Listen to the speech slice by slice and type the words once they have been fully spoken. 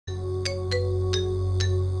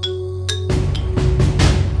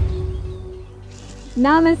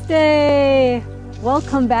Namaste!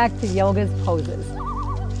 Welcome back to Yoga's Poses.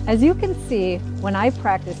 As you can see, when I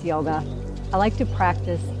practice yoga, I like to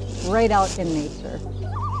practice right out in nature.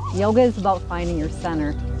 Yoga is about finding your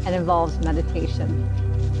center and involves meditation.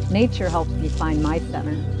 Nature helps me find my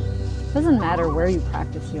center. It doesn't matter where you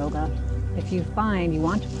practice yoga. If you find you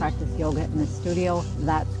want to practice yoga in a studio,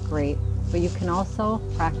 that's great. But you can also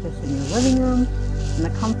practice in your living room, in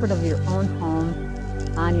the comfort of your own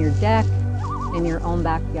home, on your deck, in your own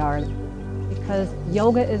backyard, because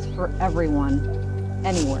yoga is for everyone,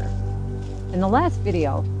 anywhere. In the last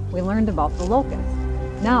video, we learned about the locust.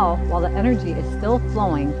 Now, while the energy is still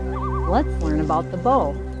flowing, let's learn about the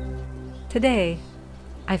bow. Today,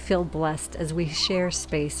 I feel blessed as we share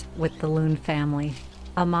space with the Loon family.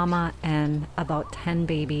 A mama and about 10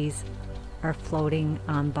 babies are floating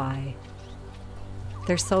on by.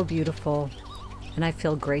 They're so beautiful, and I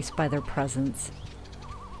feel graced by their presence.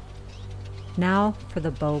 Now for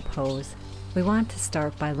the bow pose. We want to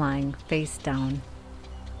start by lying face down.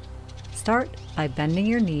 Start by bending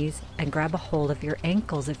your knees and grab a hold of your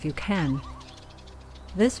ankles if you can.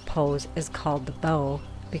 This pose is called the bow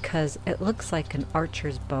because it looks like an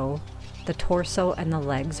archer's bow, the torso and the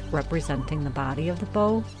legs representing the body of the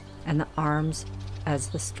bow and the arms as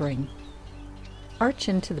the string. Arch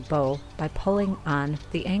into the bow by pulling on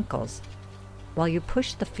the ankles. While you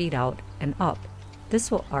push the feet out and up, this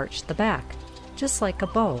will arch the back, just like a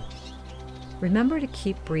bow. Remember to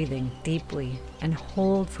keep breathing deeply and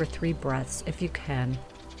hold for 3 breaths if you can,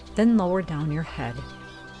 then lower down your head.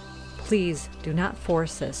 Please do not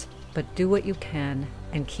force this, but do what you can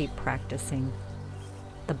and keep practicing.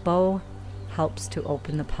 The bow helps to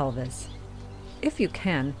open the pelvis. If you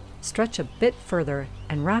can, stretch a bit further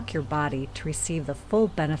and rock your body to receive the full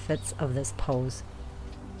benefits of this pose.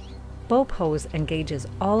 Bow pose engages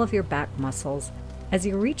all of your back muscles as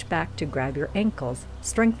you reach back to grab your ankles,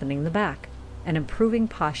 strengthening the back and improving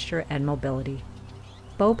posture and mobility.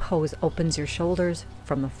 Bow pose opens your shoulders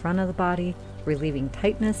from the front of the body, relieving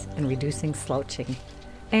tightness and reducing slouching.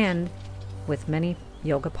 And with many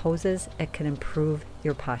yoga poses, it can improve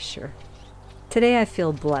your posture. Today I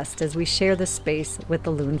feel blessed as we share this space with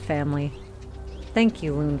the Loon family. Thank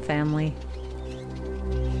you, Loon family.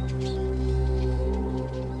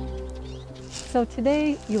 So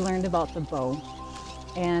today you learned about the bow,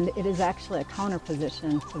 and it is actually a counter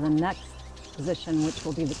position to the next position, which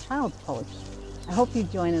will be the child's pose. I hope you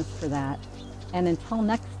join us for that. And until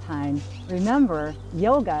next time, remember,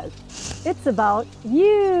 yoga, it's about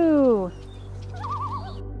you.